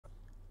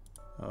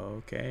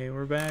Okay,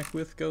 we're back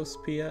with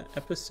Ghostpia,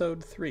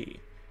 Episode 3.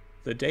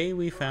 The day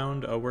we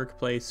found a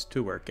workplace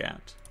to work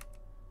at.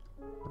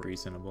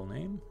 Reasonable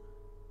name.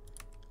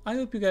 I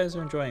hope you guys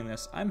are enjoying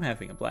this. I'm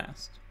having a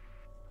blast.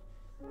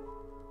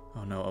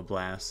 Oh no, a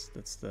blast.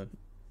 That's the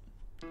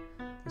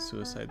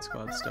Suicide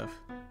Squad stuff.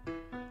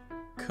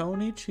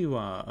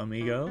 Konnichiwa,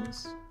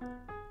 amigos.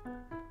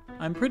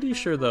 I'm pretty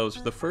sure those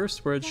are the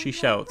first words she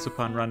shouts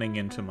upon running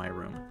into my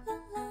room.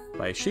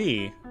 By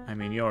she, I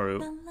mean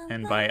Yoru,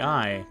 and by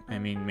I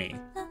mean me.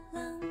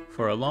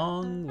 For a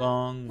long,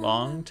 long,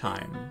 long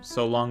time,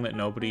 so long that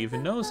nobody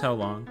even knows how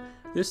long,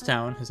 this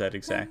town has had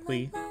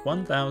exactly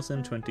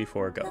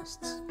 1,024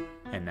 ghosts.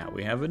 And now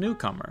we have a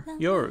newcomer,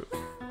 Yoru,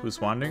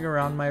 who's wandering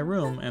around my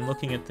room and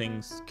looking at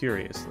things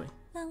curiously.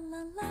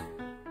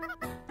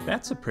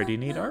 That's a pretty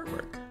neat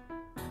artwork.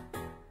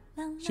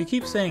 She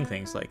keeps saying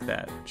things like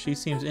that. She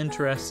seems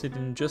interested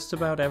in just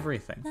about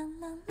everything.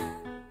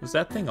 Was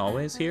that thing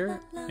always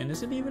here? And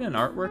is it even an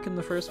artwork in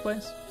the first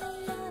place?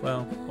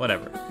 Well,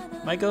 whatever.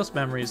 My ghost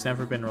memory's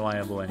never been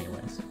reliable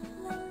anyways.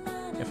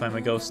 If I'm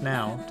a ghost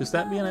now, does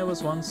that mean I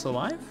was once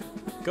alive?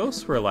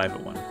 Ghosts were alive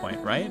at one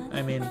point, right?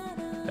 I mean,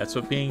 that's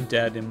what being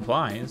dead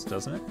implies,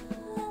 doesn't it?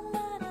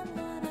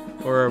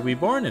 Or are we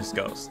born as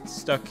ghosts,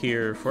 stuck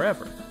here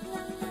forever?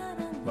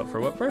 But for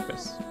what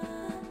purpose?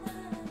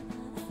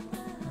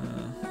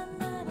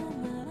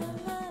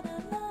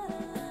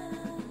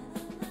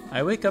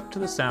 I wake up to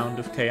the sound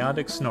of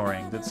chaotic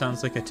snoring that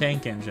sounds like a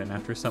tank engine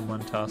after someone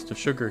tossed a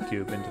sugar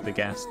cube into the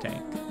gas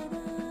tank.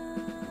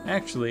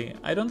 Actually,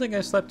 I don't think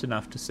I slept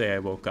enough to say I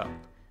woke up.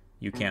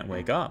 You can't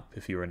wake up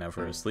if you were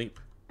never asleep.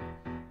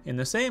 In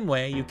the same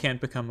way, you can't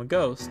become a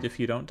ghost if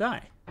you don't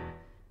die.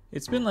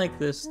 It's been like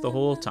this the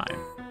whole time,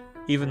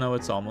 even though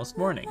it's almost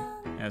morning.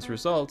 As a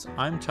result,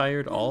 I'm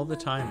tired all the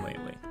time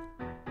lately.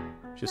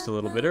 Just a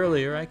little bit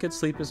earlier, I could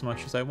sleep as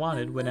much as I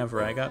wanted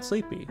whenever I got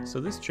sleepy, so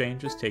this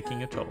change is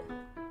taking a toll.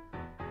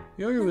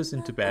 Yoru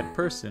isn't a bad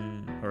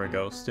person, or a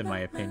ghost in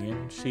my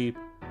opinion. She,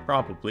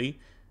 probably,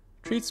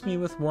 treats me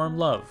with warm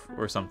love,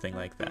 or something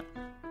like that.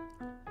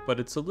 But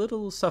it's a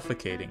little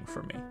suffocating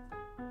for me.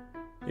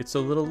 It's a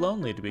little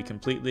lonely to be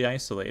completely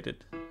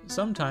isolated.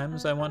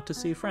 Sometimes I want to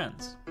see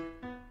friends.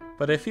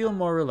 But I feel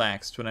more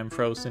relaxed when I'm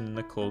frozen in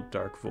the cold,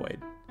 dark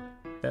void.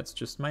 That's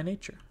just my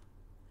nature.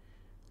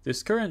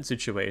 This current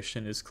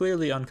situation is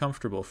clearly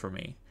uncomfortable for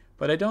me,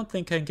 but I don't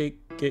think I can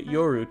get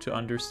Yoru to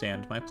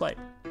understand my plight.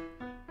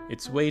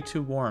 It's way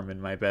too warm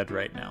in my bed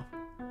right now.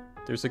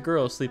 There's a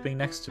girl sleeping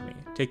next to me,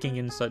 taking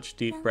in such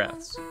deep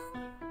breaths.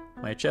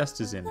 My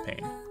chest is in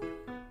pain.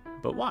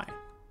 But why?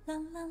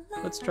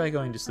 Let's try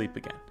going to sleep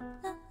again.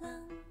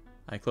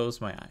 I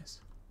close my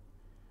eyes.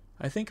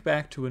 I think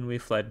back to when we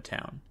fled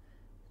town,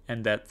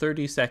 and that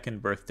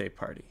 30-second birthday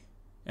party,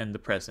 and the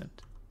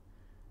present.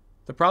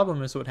 The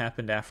problem is what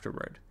happened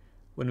afterward.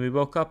 When we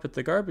woke up at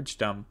the garbage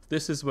dump,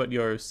 this is what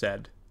Yoru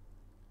said.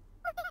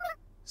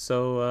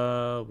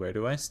 So, where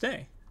do I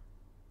stay?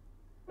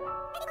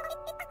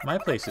 My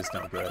place is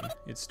no good.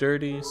 It's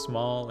dirty,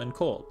 small, and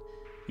cold.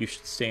 You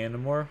should stay in a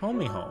more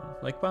homey home,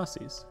 like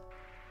Bossy's.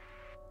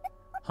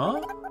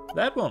 Huh?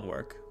 That won't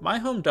work. My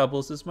home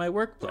doubles as my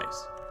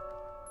workplace.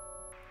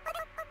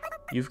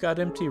 You've got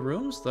empty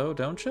rooms, though,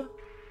 don't you?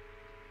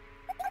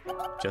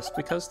 Just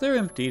because they're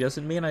empty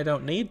doesn't mean I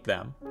don't need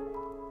them.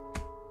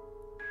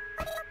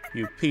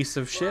 You piece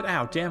of shit.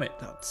 Ow, damn it.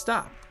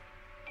 Stop.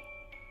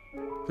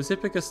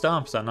 Pacifica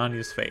stomps on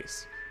Anya's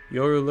face.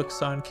 Yoru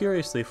looks on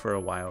curiously for a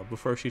while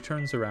before she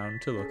turns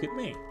around to look at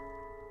me.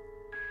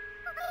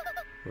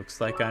 Looks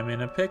like I'm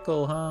in a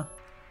pickle, huh?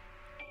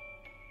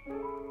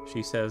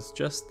 She says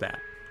just that.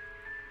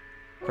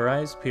 Her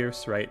eyes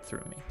pierce right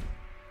through me.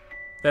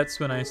 That's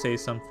when I say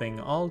something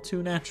all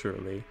too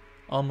naturally,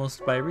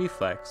 almost by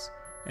reflex,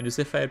 and as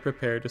if I had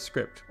prepared a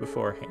script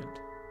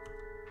beforehand.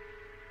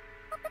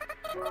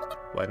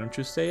 Why don't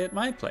you stay at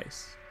my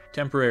place?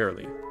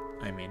 Temporarily,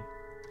 I mean.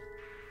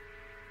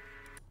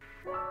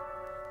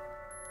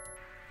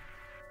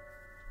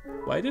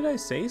 Why did I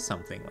say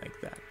something like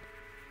that?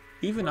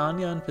 Even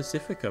Anya and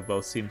Pacifica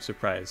both seem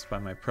surprised by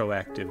my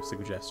proactive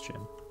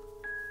suggestion.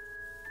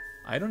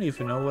 I don't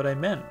even know what I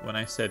meant when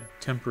I said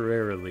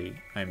temporarily,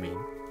 I mean.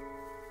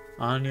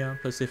 Anya,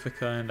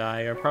 Pacifica, and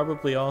I are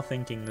probably all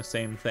thinking the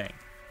same thing.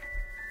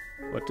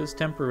 What does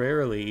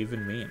temporarily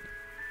even mean?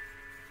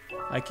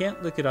 I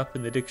can't look it up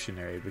in the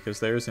dictionary because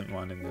there isn't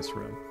one in this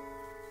room.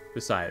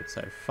 Besides,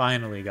 I've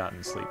finally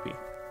gotten sleepy.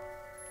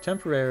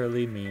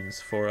 Temporarily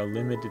means for a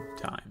limited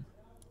time.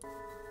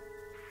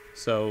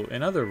 So,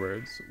 in other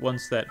words,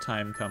 once that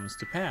time comes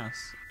to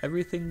pass,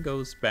 everything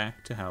goes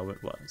back to how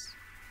it was.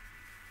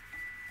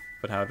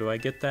 But how do I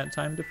get that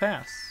time to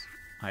pass?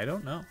 I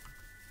don't know.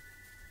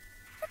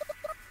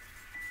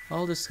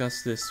 I'll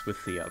discuss this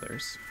with the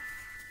others.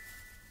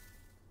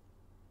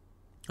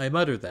 I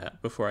mutter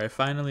that before I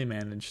finally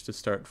manage to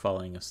start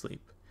falling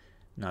asleep.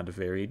 Not a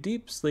very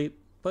deep sleep,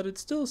 but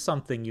it's still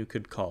something you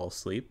could call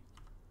sleep.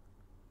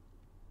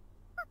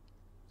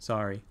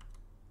 Sorry.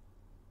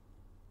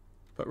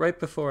 But right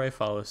before I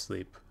fall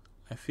asleep,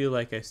 I feel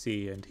like I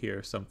see and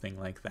hear something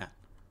like that.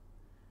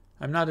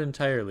 I'm not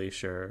entirely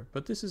sure,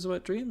 but this is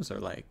what dreams are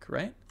like,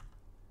 right?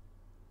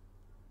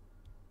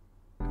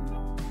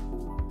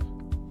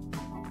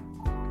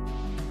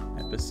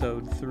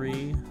 Episode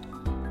 3.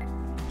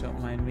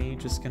 Don't mind me,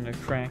 just gonna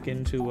crack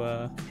into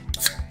a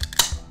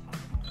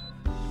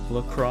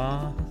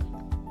LaCroix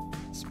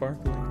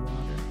sparkling water.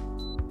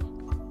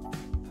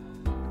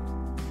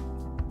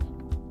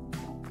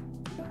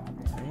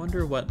 I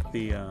wonder what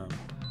the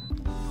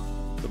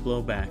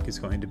blowback is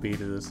going to be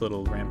to this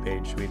little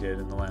rampage we did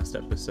in the last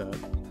episode.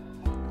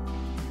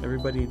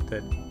 Everybody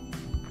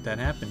that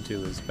happened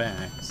to is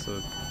back, so,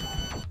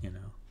 you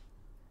know,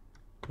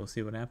 we'll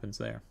see what happens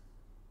there.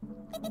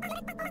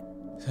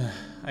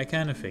 I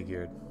kinda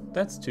figured.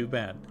 That's too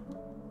bad.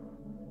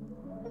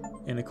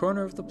 In a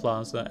corner of the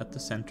plaza at the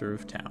center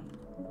of town,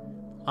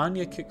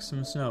 Anya kicks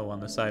some snow on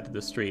the side of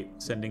the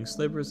street, sending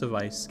slivers of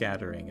ice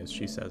scattering as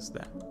she says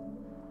that.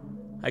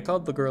 I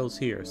called the girls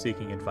here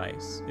seeking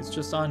advice. It's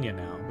just Anya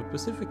now, but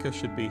Pacifica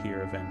should be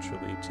here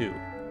eventually too.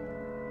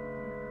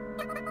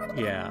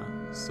 Yeah,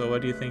 so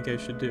what do you think I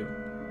should do?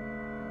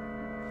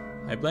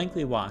 I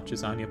blankly watch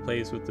as Anya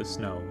plays with the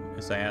snow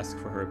as I ask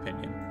for her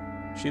opinion.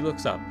 She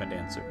looks up and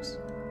answers.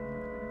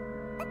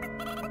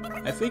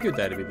 I figured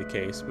that'd be the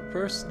case, but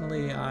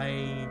personally,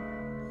 I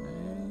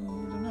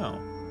don't know.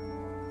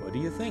 What do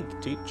you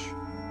think, Teach?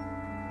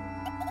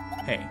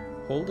 Hey,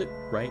 hold it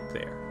right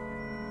there.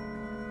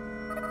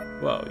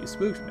 Whoa, you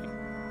spooked me.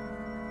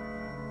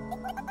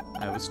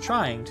 I was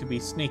trying to be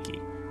sneaky.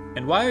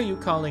 And why are you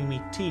calling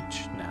me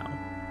Teach now?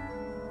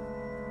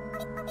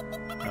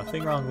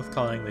 Nothing wrong with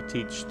calling the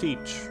Teach,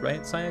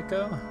 right,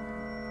 Sayako?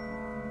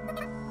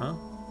 Huh?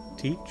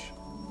 Teach?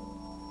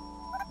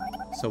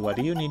 So what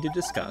do you need to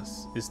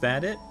discuss? Is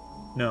that it?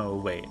 No,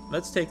 wait.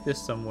 Let's take this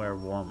somewhere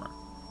warmer.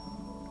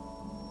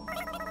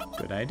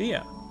 Good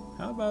idea.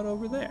 How about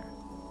over there?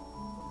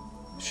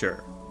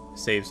 Sure.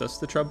 Saves us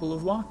the trouble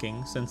of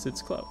walking since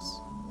it's close.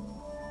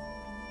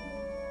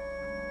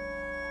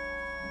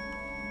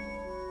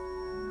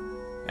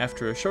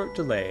 After a short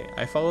delay,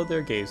 I follow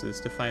their gazes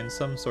to find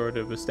some sort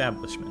of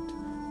establishment.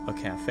 A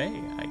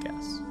cafe, I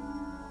guess.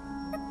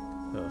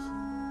 Ugh.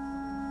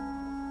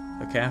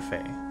 A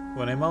cafe.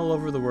 When I mull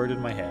over the word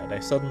in my head, I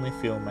suddenly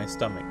feel my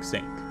stomach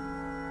sink.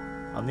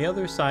 On the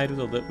other side of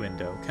the lit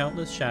window,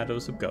 countless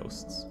shadows of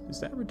ghosts, is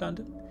that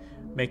redundant?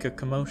 Make a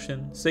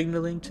commotion,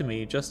 signaling to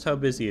me just how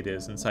busy it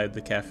is inside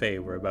the cafe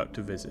we're about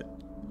to visit.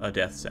 A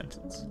death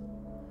sentence.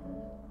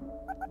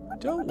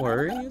 Don't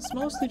worry, it's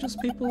mostly just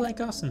people like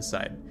us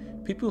inside.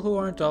 People who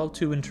aren't all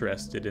too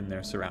interested in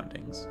their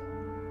surroundings.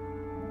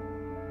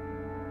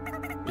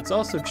 It's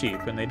also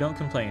cheap, and they don't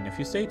complain if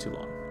you stay too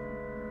long.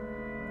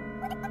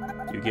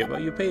 You get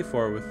what you pay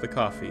for with the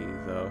coffee,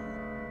 though.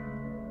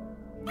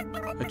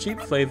 A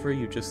cheap flavor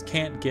you just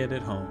can't get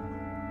at home.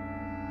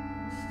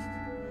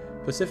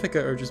 Pacifica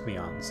urges me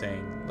on,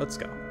 saying, let's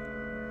go.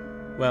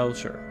 Well,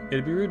 sure.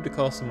 It'd be rude to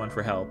call someone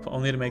for help,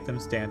 only to make them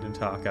stand and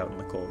talk out in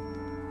the cold.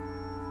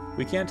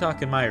 We can't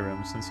talk in my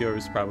room, since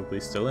yours is probably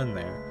still in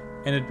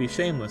there, and it'd be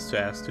shameless to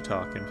ask to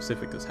talk in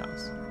Pacifica's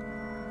house.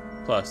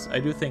 Plus,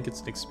 I do think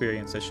it's an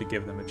experience I should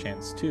give them a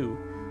chance too,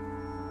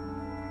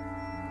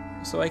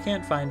 so I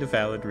can't find a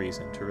valid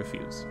reason to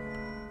refuse.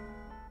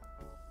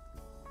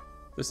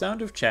 The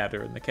sound of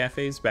chatter and the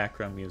cafe's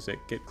background music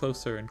get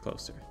closer and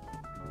closer.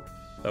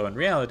 Though in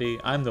reality,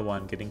 I'm the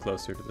one getting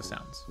closer to the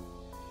sounds.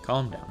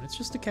 Calm down, it's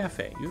just a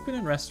cafe. You've been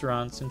in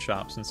restaurants and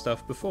shops and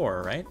stuff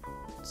before, right?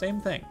 Same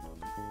thing.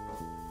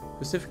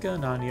 Pacifica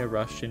and Anya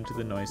rush into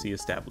the noisy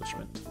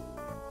establishment.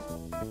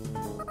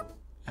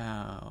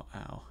 Ow,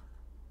 ow.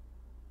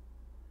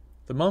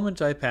 The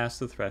moment I pass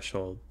the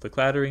threshold, the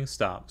clattering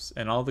stops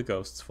and all the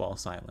ghosts fall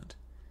silent.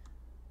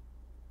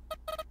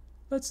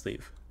 Let's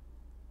leave.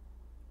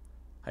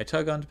 I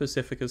tug onto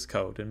Pacifica's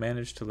coat and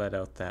manage to let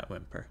out that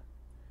whimper.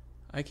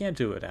 I can't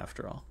do it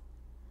after all.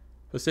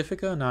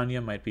 Pacifica and Anya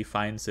might be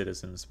fine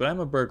citizens, but I'm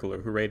a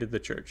burglar who raided the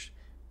church.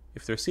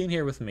 If they're seen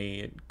here with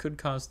me, it could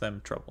cause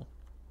them trouble.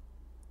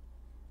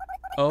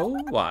 Oh,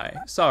 why?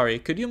 Sorry,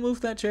 could you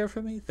move that chair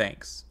for me?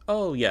 Thanks.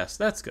 Oh, yes,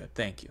 that's good,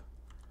 thank you.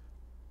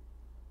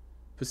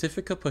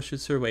 Pacifica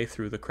pushes her way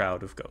through the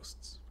crowd of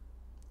ghosts.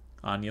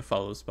 Anya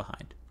follows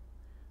behind.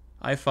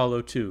 I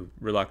follow too,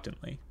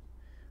 reluctantly.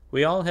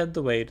 We all head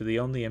the way to the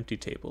only empty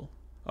table,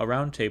 a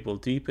round table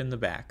deep in the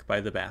back by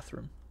the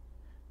bathroom.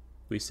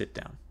 We sit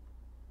down.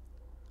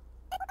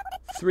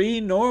 3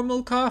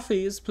 normal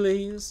coffees,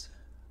 please.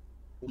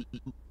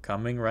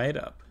 Coming right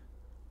up.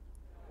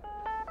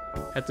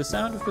 At the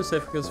sound of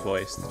Pacifica's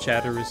voice, the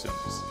chatter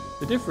resumes.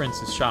 The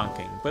difference is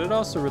shocking, but it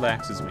also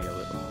relaxes me a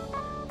little.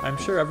 I'm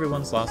sure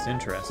everyone's lost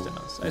interest in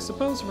us. I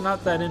suppose we're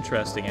not that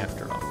interesting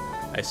after all.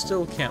 I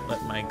still can't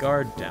let my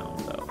guard down,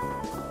 though.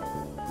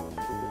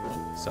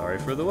 Sorry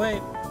for the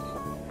wait.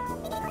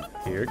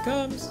 Here it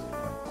comes.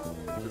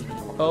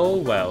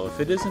 Oh well, if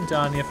it isn't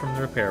Anya from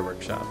the repair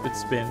workshop,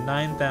 it's been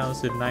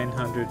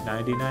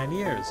 9,999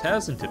 years,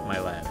 hasn't it, my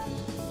lad?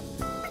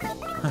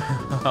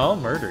 I'll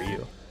murder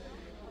you.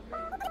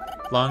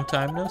 Long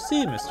time no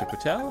see, Mr.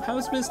 Patel.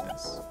 How's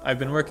business? I've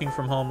been working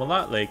from home a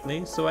lot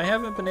lately, so I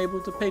haven't been able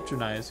to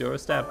patronize your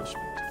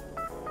establishment.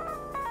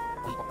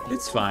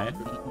 It's fine.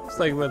 It's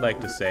like what I'd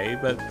like to say,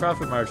 but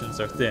profit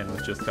margins are thin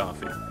with just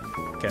coffee.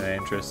 Can I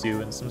interest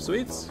you in some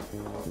sweets?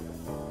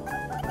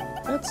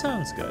 That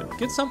sounds good.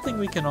 Get something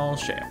we can all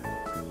share.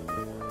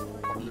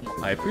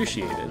 I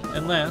appreciate it.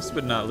 And last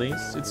but not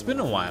least, it's been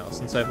a while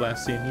since I've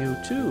last seen you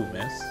too,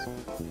 miss.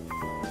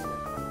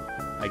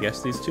 I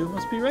guess these two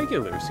must be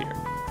regulars here.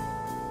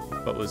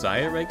 But was I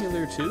a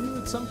regular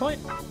too at some point?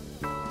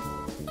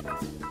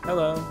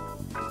 Hello.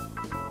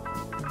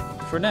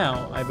 For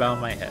now, I bow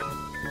my head.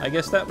 I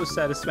guess that was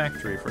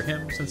satisfactory for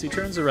him, since he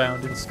turns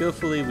around and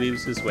skillfully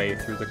weaves his way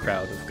through the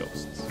crowd of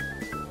ghosts.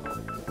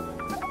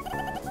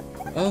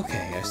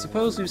 Okay, I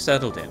suppose we've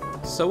settled in.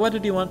 So what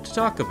did you want to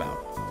talk about?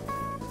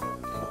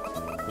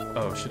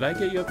 Oh, should I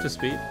get you up to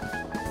speed?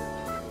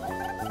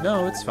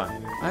 No, it's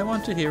fine. I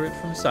want to hear it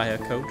from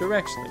Sayako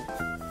directly.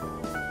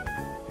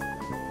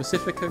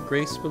 Pacifica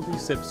gracefully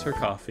sips her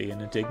coffee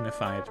in a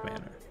dignified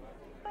manner.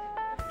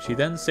 She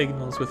then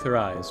signals with her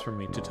eyes for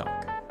me to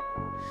talk.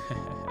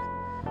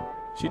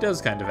 She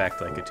does kind of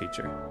act like a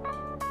teacher.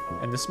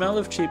 And the smell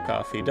of cheap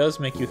coffee does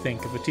make you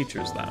think of a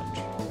teacher's lounge.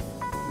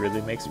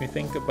 Really makes me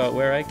think about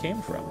where I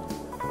came from.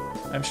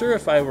 I'm sure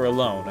if I were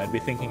alone, I'd be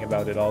thinking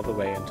about it all the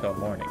way until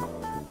morning.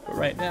 But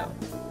right now,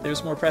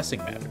 there's more pressing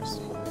matters.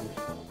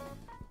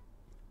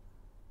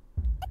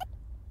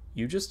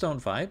 You just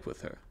don't vibe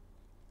with her.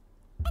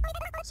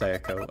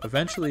 Sayako,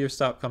 eventually you'll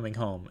stop coming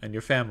home, and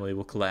your family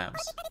will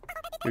collapse.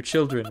 Your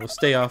children will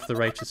stay off the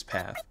righteous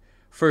path.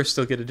 First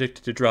they'll get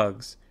addicted to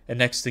drugs, and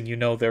next thing you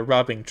know, they're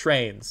robbing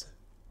trains.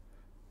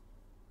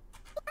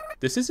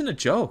 This isn't a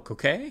joke,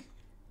 okay?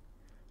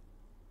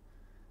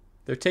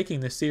 They're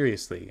taking this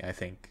seriously, I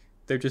think.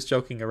 They're just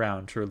joking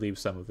around to relieve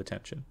some of the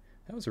tension.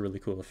 That was a really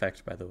cool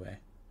effect, by the way.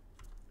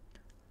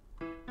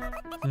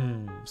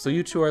 So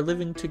you two are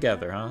living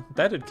together, huh?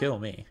 That'd kill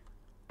me.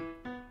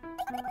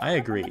 I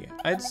agree.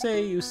 I'd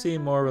say you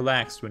seem more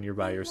relaxed when you're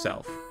by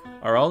yourself.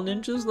 Are all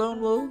ninjas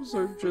lone wolves,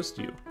 or just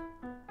you?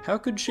 How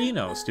could she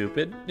know,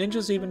 stupid?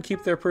 Ninjas even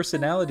keep their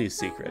personalities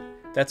secret.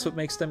 That's what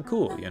makes them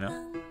cool, you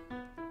know?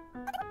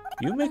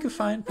 You make a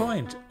fine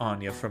point,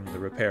 Anya from the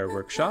repair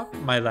workshop,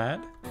 my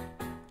lad.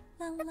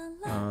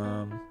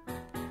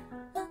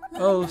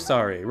 Oh,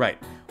 sorry, right.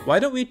 Why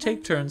don't we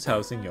take turns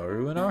housing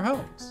Yoru in our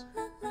homes?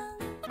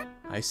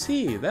 I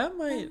see, that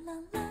might...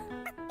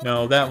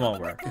 No, that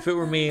won't work. If it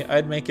were me,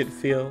 I'd make it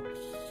feel...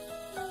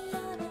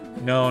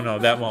 No,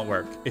 that won't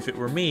work. If it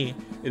were me,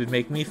 it'd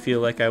make me feel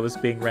like I was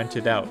being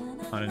rented out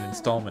on an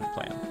installment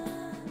plan.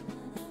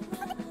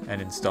 An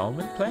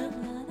installment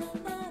plan?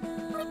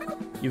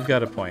 You've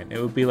got a point.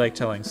 It would be like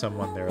telling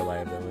someone they're a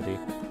liability.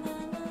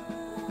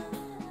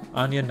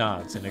 Anya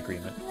nods in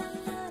agreement.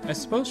 I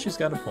suppose she's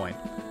got a point.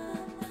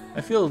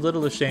 I feel a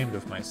little ashamed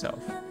of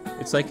myself.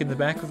 It's like in the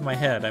back of my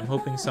head, I'm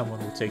hoping someone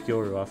will take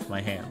Yoru off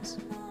my hands.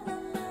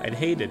 I'd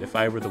hate it if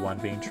I were the one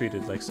being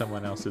treated like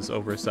someone else's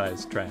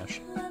oversized trash.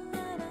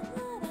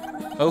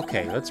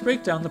 Okay, let's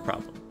break down the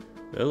problem.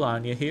 Little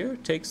Anya here,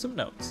 take some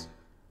notes.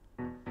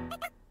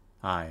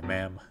 Hi,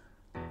 ma'am.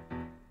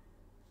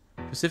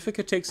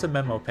 Pacifica takes a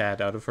memo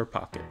pad out of her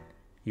pocket.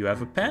 You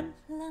have a pen?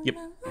 Yep.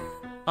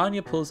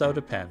 Anya pulls out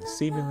a pen,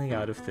 seemingly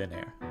out of thin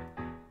air.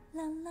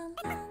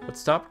 But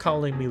stop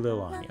calling me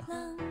Lil Anya.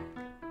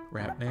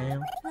 Rap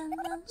name?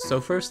 So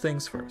first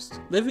things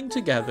first. Living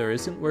together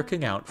isn't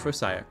working out for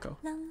Sayako.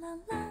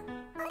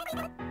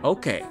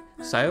 Okay,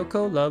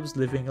 Sayako loves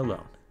living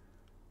alone.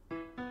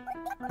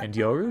 And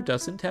Yoru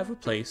doesn't have a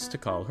place to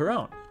call her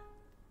own.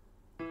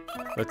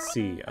 Let's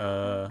see,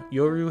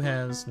 Yoru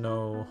has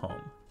no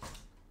home.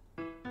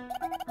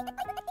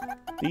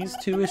 These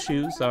two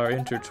issues are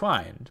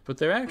intertwined, but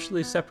they're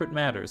actually separate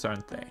matters,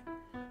 aren't they?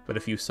 But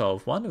if you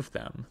solve one of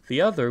them,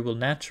 the other will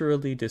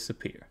naturally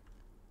disappear.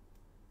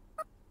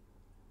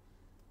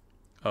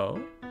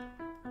 Oh?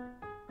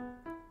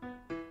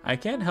 I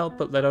can't help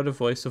but let out a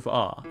voice of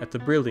awe at the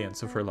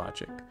brilliance of her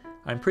logic.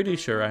 I'm pretty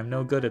sure I'm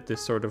no good at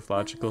this sort of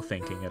logical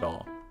thinking at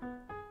all.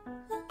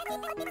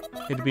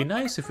 It'd be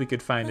nice if we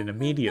could find an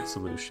immediate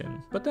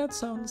solution, but that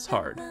sounds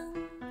hard.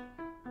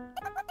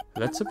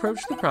 Let's approach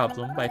the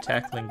problem by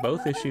tackling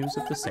both issues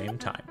at the same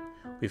time.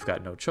 We've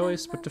got no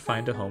choice but to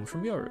find a home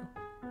from Yoru.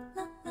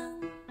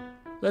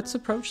 Let's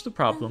approach the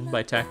problem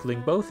by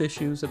tackling both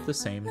issues at the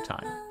same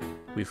time.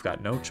 We've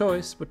got no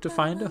choice but to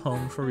find a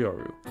home for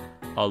Yoru.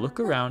 I'll look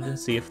around and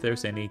see if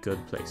there's any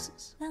good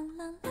places.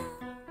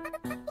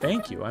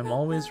 Thank you, I'm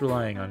always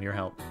relying on your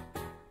help.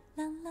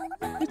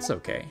 It's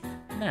okay.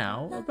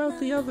 Now, about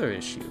the other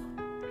issue.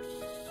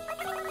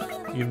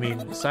 You mean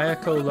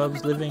Sayako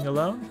loves living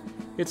alone?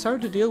 It's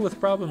hard to deal with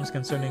problems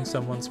concerning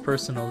someone's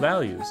personal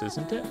values,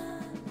 isn't it?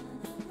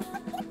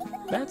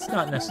 That's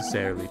not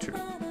necessarily true.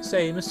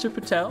 Say, Mr.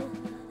 Patel,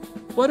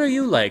 what are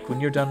you like when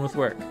you're done with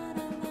work?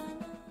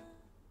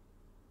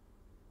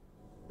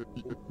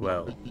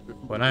 Well,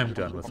 when I'm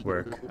done with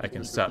work, I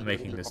can stop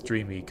making this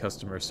dreamy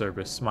customer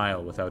service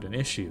smile without an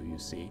issue, you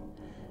see.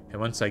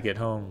 And once I get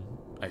home,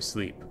 I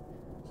sleep.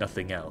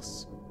 Nothing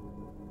else.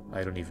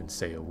 I don't even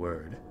say a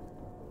word.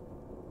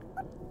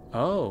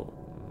 Oh,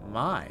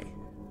 my.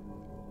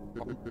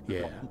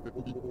 Yeah,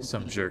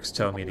 some jerks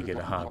tell me to get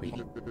a hobby.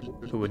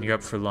 But when you're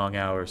up for long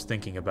hours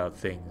thinking about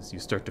things, you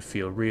start to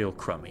feel real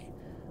crummy.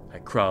 I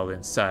crawl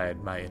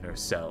inside my inner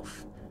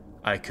self.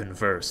 I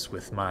converse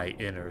with my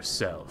inner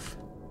self.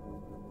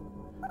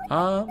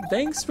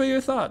 Thanks for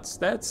your thoughts.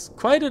 That's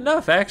quite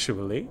enough,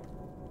 actually.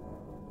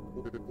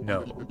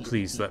 No,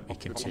 please let me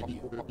continue.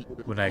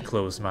 When I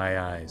close my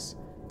eyes,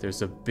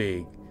 there's a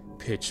big,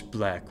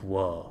 pitch-black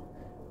wall.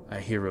 I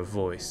hear a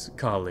voice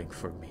calling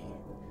for me,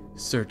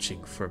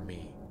 searching for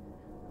me,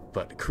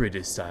 but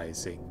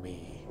criticizing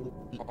me.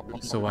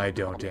 So I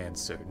don't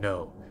answer.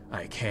 No,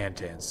 I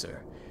can't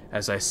answer.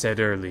 As I said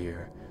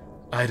earlier,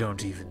 I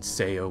don't even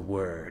say a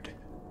word.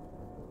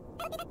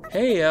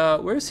 Hey,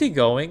 where's he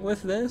going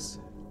with this?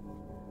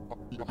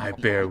 I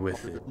bear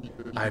with it.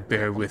 I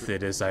bear with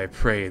it as I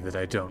pray that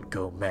I don't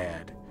go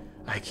mad.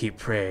 I keep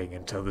praying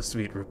until the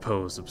sweet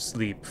repose of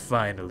sleep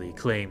finally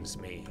claims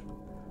me.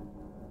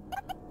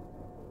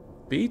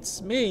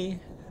 Beats me.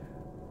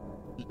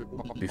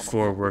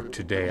 Before work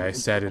today, I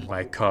sat in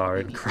my car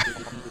and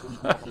cried.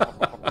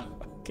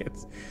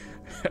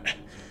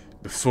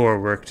 Before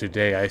work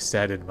today, I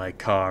sat in my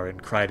car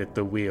and cried at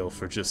the wheel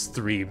for just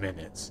 3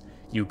 minutes.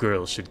 You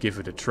girls should give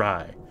it a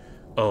try.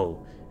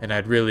 Oh, and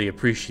I'd really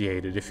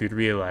appreciate it if you'd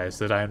realize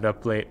that I'm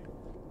up late.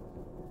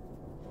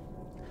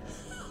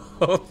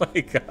 Oh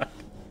my god.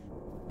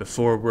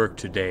 Before work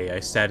today,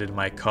 I sat in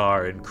my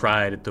car and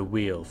cried at the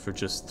wheel for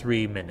just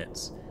 3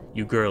 minutes.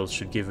 You girls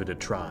should give it a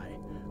try.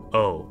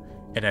 Oh,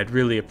 and I'd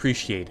really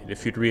appreciate it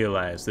if you'd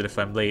realize that if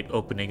I'm late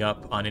opening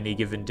up on any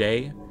given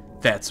day,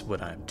 that's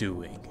what I'm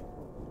doing.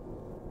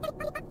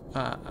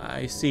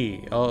 I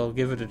see. I'll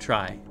give it a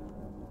try.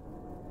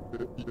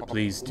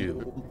 Please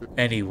do.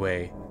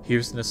 Anyway,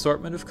 here's an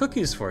assortment of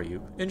cookies for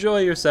you.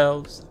 Enjoy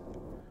yourselves.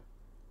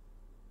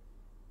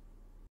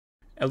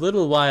 A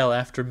little while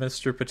after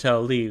Mr.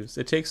 Patel leaves,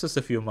 it takes us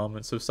a few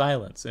moments of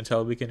silence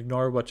until we can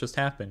ignore what just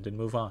happened and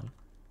move on.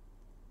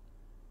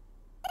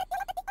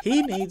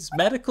 He needs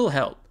medical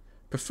help,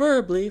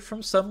 preferably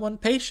from someone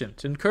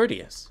patient and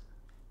courteous.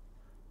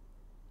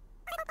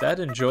 That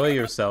enjoy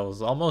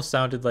yourselves almost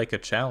sounded like a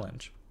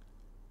challenge.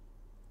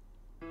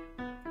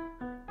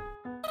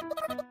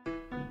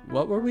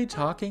 What were we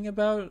talking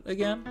about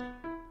again?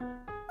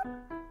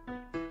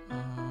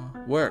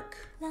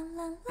 Work.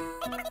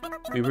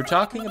 We were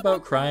talking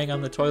about crying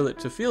on the toilet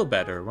to feel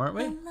better, weren't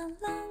we?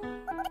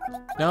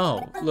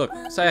 No, look,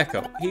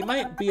 Sayako, he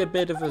might be a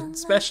bit of a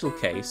special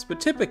case,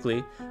 but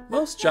typically,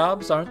 most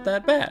jobs aren't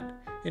that bad.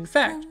 In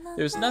fact,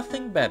 there's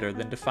nothing better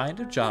than to find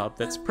a job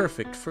that's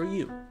perfect for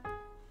you.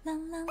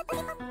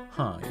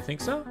 Huh, you think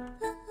so?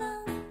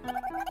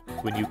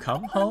 When you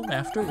come home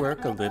after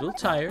work a little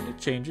tired, it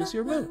changes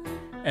your mood.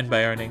 And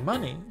by earning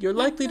money, you're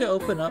likely to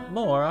open up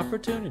more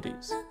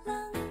opportunities.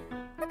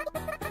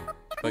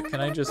 But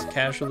can I just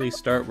casually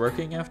start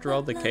working after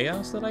all the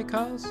chaos that I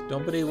caused?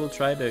 Nobody will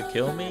try to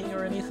kill me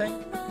or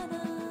anything?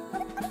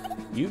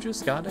 You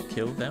just gotta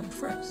kill them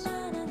first.